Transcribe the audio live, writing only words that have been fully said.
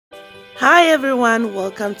Hi everyone,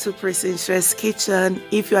 welcome to NHYIRA'S Kitchen.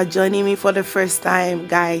 If you are joining me for the first time,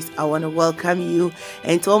 guys, I want to welcome you,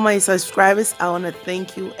 and to all my subscribers, I want to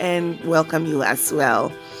thank you and welcome you as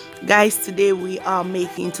well. Guys, today we are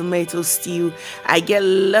making tomato stew. I get a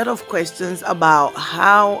lot of questions about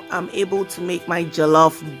how I'm able to make my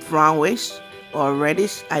jollof brownish or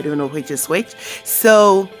reddish. I don't know which is which.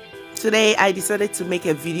 So today I decided to make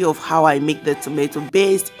a video of how I make the tomato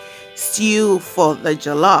based stew for the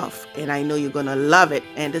jollof, and I know you're gonna love it,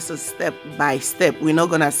 and this is step by step. We're not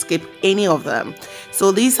gonna skip any of them.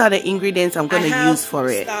 So these are the ingredients I'm gonna use for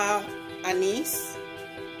it. Star anise.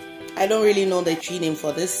 I don't really know the tree name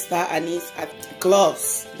for this. Star anise at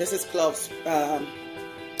cloves. This is cloves.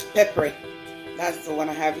 Pepper. That's the one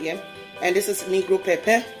I have here. And this is negro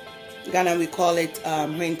pepper. Ghana we call it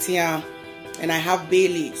rentia. And I have bay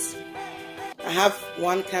leaves. I have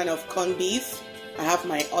one kind of corned beef. I have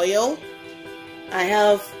my oil. I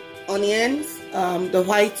have onions, the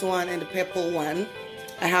white one and the purple one.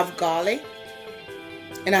 I have garlic,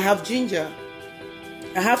 and I have ginger.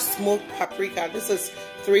 I have smoked paprika. This is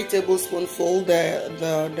 3 tablespoonfuls,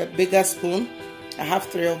 the bigger spoon. I have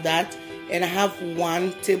 3 of that, and I have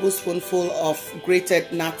 1 tablespoonful of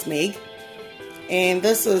grated nutmeg. And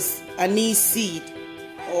this is anise seed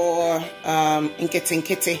or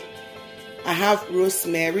nkete. I have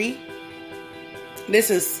rosemary.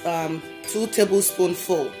 This is 2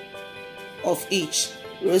 tablespoonfuls of each,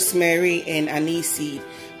 rosemary and anise seed.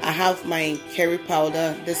 I have my curry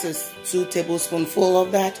powder. This is 2 tablespoonfuls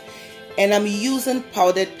of that. And I'm using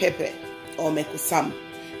powdered pepper or mekusam.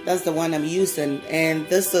 That's the one I'm using. And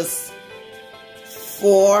this is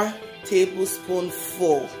 4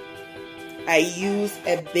 tablespoonfuls. I use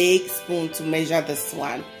a big spoon to measure this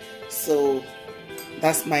one. So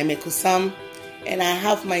that's my mekusam. And I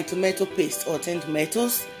have my tomato paste or 10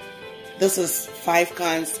 tomatoes. This is 5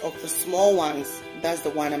 cans of the small ones. That's the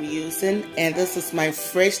one I'm using. And this is my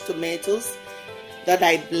fresh tomatoes that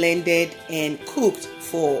I blended and cooked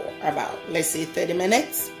for about, let's say, 30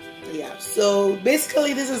 minutes. Yeah, so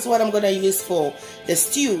basically this is what I'm going to use for the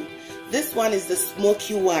stew. This one is the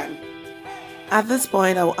smoky one. At this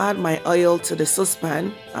point, I'll add my oil to the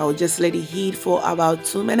saucepan. I'll just let it heat for about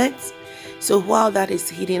 2 minutes. So while that is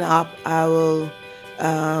heating up, I will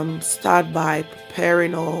start by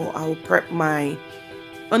preparing, or I will prep my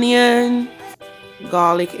onion,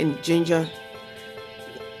 garlic, and ginger.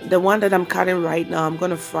 The one that I'm cutting right now, I'm going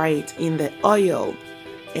to fry it in the oil,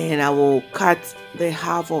 and I will cut the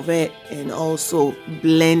half of it and also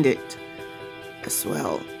blend it as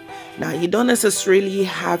well. Now, you don't necessarily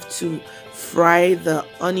have to fry the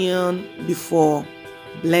onion before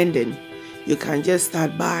blending. You can just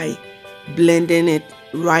start by blending it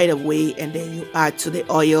right away, and then you add to the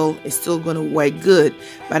oil. It's still going to work good,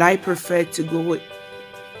 but I prefer to do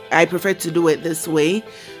it this way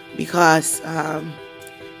because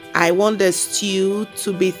I want the stew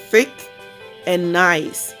to be thick and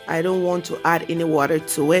nice. I don't want to add any water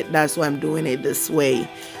to it. That's why I'm doing it this way.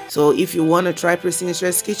 So if you want to try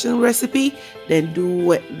NHYIRA'S Kitchen recipe, then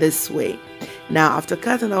do it this way. Now after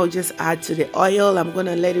cutting, I'll just add to the oil. I'm going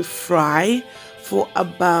to let it fry for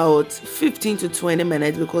about 15 to 20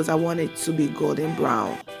 minutes because I want it to be golden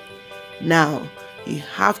brown. Now you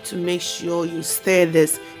have to make sure you stir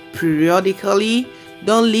this periodically.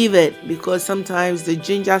 Don't leave it because sometimes the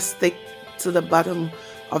ginger stick to the bottom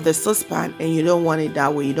of the saucepan and you don't want it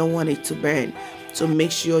that way. You don't want it to burn. So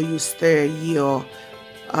make sure you stir your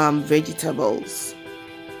vegetables.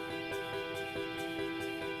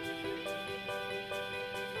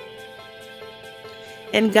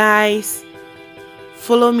 And guys,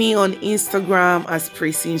 follow me on Instagram as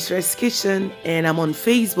NHYIRA'S Kitchen, and I'm on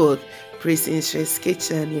Facebook, NHYIRA'S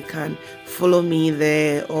Kitchen. You can follow me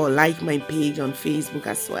there or like my page on Facebook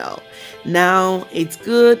as well. Now it's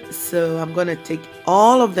good, so I'm gonna take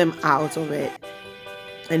all of them out of it,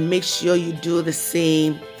 and make sure you do the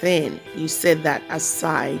same thing. You set that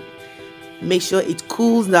aside. Make sure it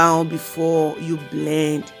cools down before you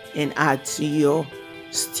blend and add to your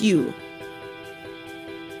stew.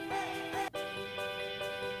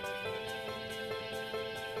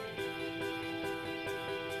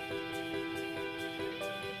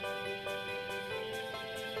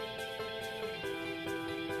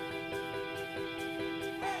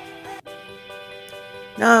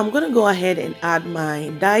 Now I'm going to go ahead and add my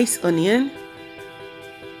diced onion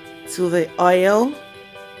to the oil,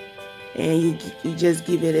 and you just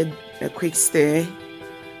give it a quick stir.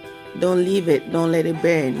 Don't leave it, don't let it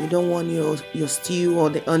burn. You don't want your stew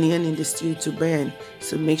or the onion in the stew to burn,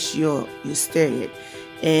 so make sure you stir it.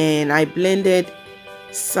 And I blended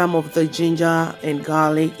some of the ginger and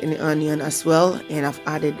garlic and the onion as well, and I've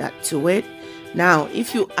added that to it. Now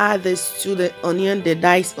if you add this to the onion, the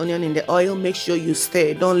diced onion in the oil, make sure you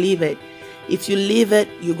stir. Don't leave it. If you leave it,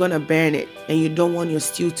 you're gonna burn it, and you don't want your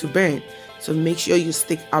stew to burn. So make sure you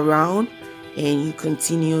stick around and you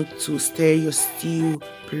continue to stir your stew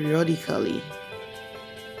periodically.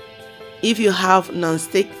 If you have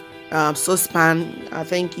non-stick saucepan, I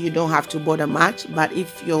think you don't have to bother much, but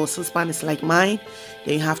if your saucepan is like mine,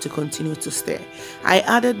 then you have to continue to stir. I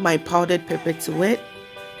added my powdered pepper to it.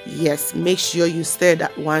 Yes, make sure you stir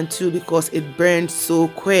that one too, because it burns so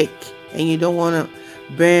quick and you don't want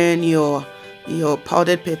to burn your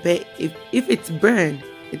powdered pepper. If it's burned,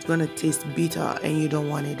 it's gonna taste bitter and you don't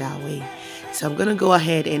want it that way. So I'm gonna go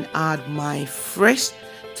ahead and add my fresh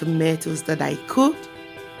tomatoes that I cooked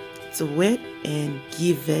to it and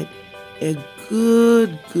give it a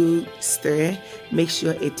good stir. Make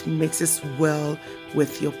sure it mixes well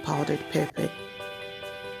with your powdered pepper.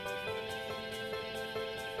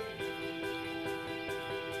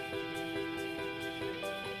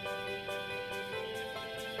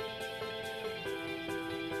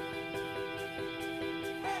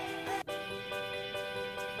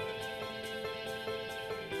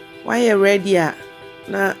 Why you ready?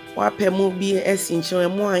 Na wapemu bi esinche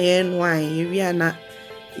mu ayen wan ewia na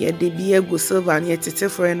ye de bi egu silver na yetete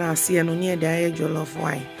for na ase no ne de aye jollof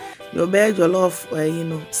wine. Yo be jollof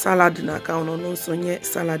salad na ka no no so nye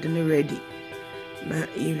salad ni ready. Na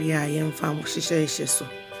ewia ye mfa mo hihye so.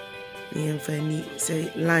 Ye mfa ni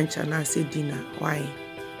say lunch and say dinner why.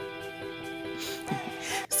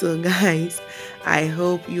 So guys, I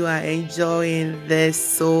hope you are enjoying this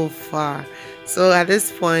so far. So at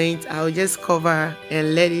this point, I'll just cover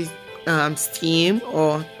and let it steam,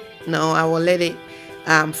 or no, I will let it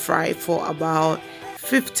fry for about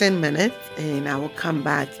 15 minutes, and I will come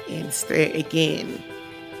back and stir again.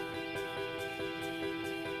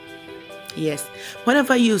 Yes,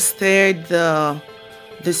 whenever you stir the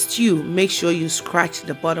stew, make sure you scratch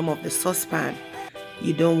the bottom of the saucepan.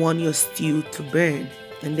 You don't want your stew to burn.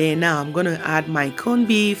 And then now I'm gonna add my corned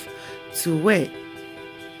beef to it.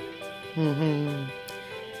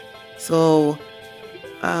 So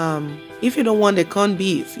if you don't want the corned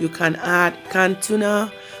beef, you can add canned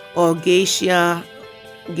tuna or geisha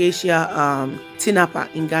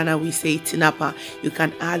tinapa. In Ghana we say tinapa. You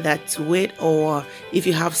can add that to it, or if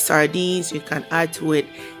you have sardines, you can add to it.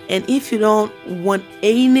 And if you don't want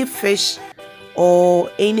any fish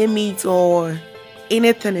or any meat or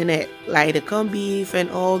anything in it, like the corned beef and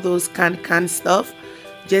all those canned stuff,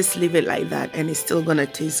 just leave it like that and it's still gonna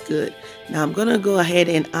taste good. Now I'm gonna go ahead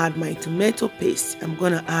and add my tomato paste. I'm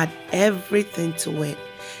gonna add everything to it.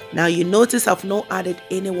 Now you notice I've not added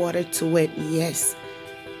any water to it. Yes,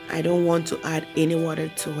 I don't want to add any water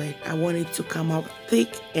to it. I want it to come out thick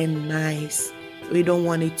and nice. We don't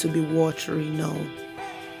want it to be watery, no.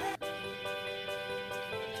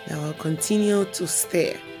 Now I'll continue to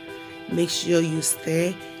stir. Make sure you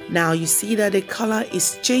stir. Now you see that the color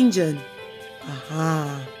is changing.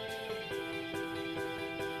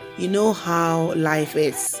 You know how life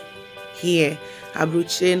is here.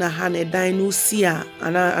 Abruche na hane dainu sia,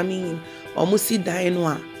 I mean, omusi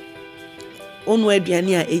dainwa. Onwe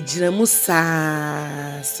duani a ejiremu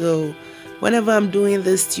sa. So whenever I'm doing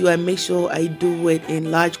this stew, I make sure I do it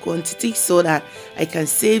in large quantity so that I can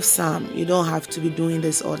save some. You don't have to be doing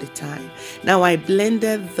this all the time. Now I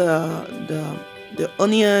blended the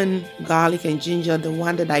onion, garlic and ginger, the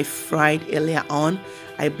one that I fried earlier on.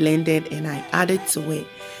 I blended and I added to it.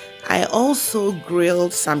 I also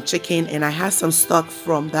grilled some chicken, and I had some stock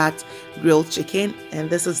from that grilled chicken,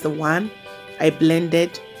 and this is the one I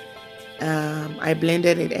blended. I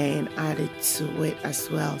blended it and added to it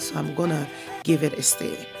as well. So I'm gonna give it a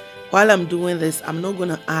stir. While I'm doing this, I'm not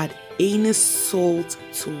gonna add any salt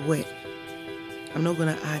to it. I'm not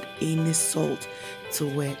gonna add any salt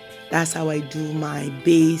to it. That's how I do my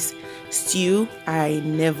base stew. I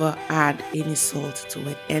never add any salt to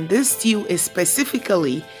it. And this stew is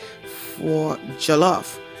specifically for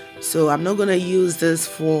jollof. So I'm not gonna use this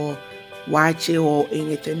for waakye or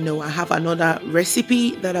anything. No, I have another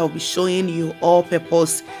recipe that I'll be showing you,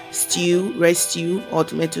 all-purpose stew, red stew or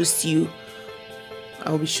tomato stew.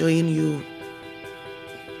 I'll be showing you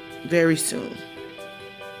very soon.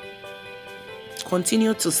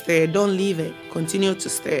 Continue to stir, don't leave it. Continue to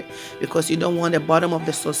stir because you don't want the bottom of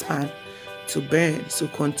the saucepan to burn. So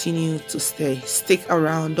continue to stir. Stick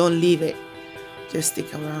around, don't leave it. Just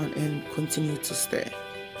stick around and continue to stir.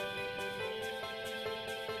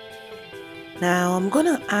 Now I'm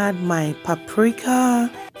gonna add my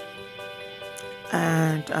paprika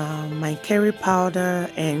and my curry powder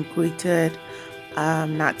and grated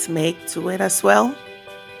nutmeg to it as well.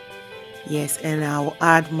 Yes, and I'll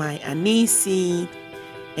add my anise seed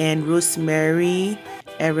and rosemary.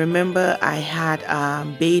 And remember, I had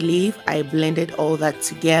bay leaf. I blended all that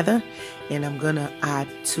together, and I'm gonna add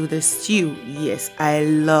to the stew. Yes, I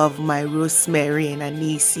love my rosemary and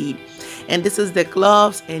anise seed. And this is the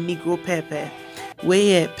cloves and negro pepper.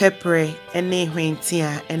 Where pepper and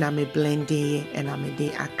nehwentia, and I'm a blending and I'm a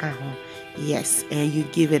de akaho. Yes, and you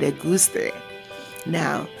give it a good stir.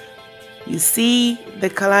 Now, you see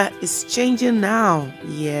the color is changing now.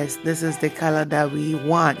 Yes, this is the color that we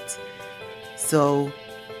want. So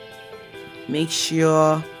make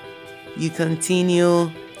sure you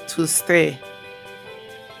continue to stir.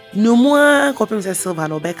 No more kopim se silver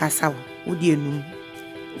no be kasa wo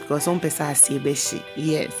because some person say beshi.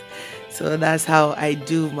 Yes. So that's how I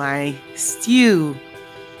do my stew.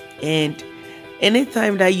 And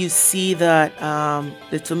anytime that you see that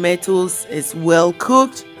the tomatoes is well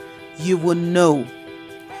cooked, you will know.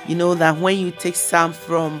 You know that when you take some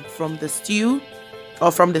from the stew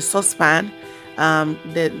or from the saucepan,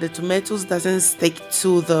 the tomatoes doesn't stick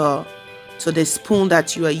to the spoon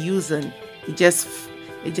that you are using. It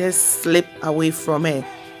just slip away from it.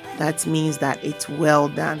 That means that it's well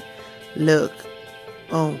done. Look.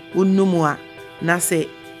 Oh, unumwa na se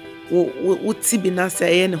utibi na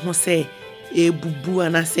se yen ho se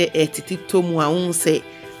ebubu na se etitito mu a se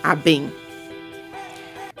abeng.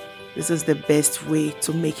 This is the best way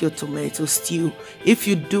to make your tomato stew. If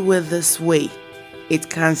you do it this way, it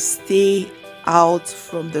can stay out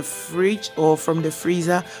from the fridge or from the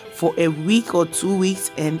freezer for a week or 2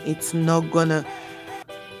 weeks, and it's not gonna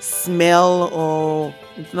smell or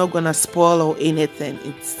it's not gonna spoil or anything.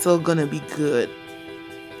 It's still gonna be good.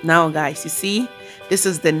 Now guys, you see, this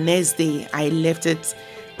is the next day. I left it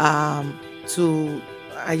I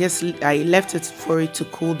left it for it to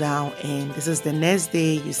cool down, and this is the next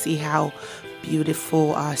day. You see how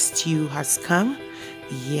beautiful our stew has come.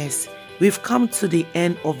 Yes, we've come to the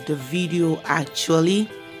end of the video actually.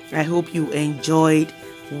 I hope you enjoyed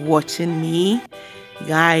watching me.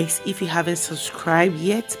 Guys, if you haven't subscribed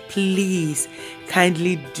yet, please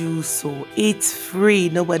kindly do so. It's free.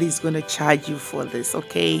 Nobody's going to charge you for this,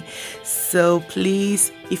 okay? So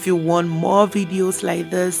please, if you want more videos like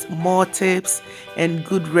this, more tips and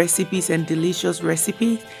good recipes and delicious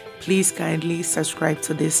recipes, please kindly subscribe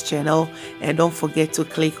to this channel, and don't forget to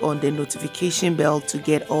click on the notification bell to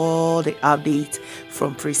get all the updates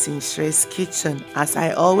from Princess Kitchen. As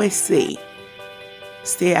I always say,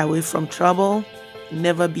 stay away from trouble.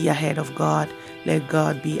 Never be ahead of God. Let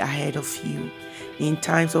God be ahead of you. In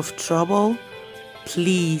times of trouble,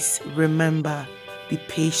 please remember, be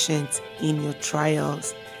patient in your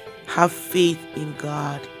trials. Have faith in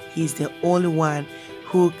God. He's the only one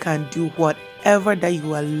who can do whatever that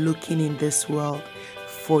you are looking in this world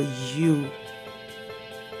for you.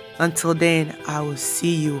 Until then, I will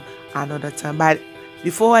see you another time. But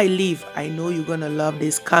before I leave, I know you're going to love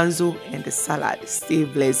this kanzo and the salad. Stay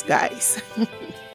blessed, guys.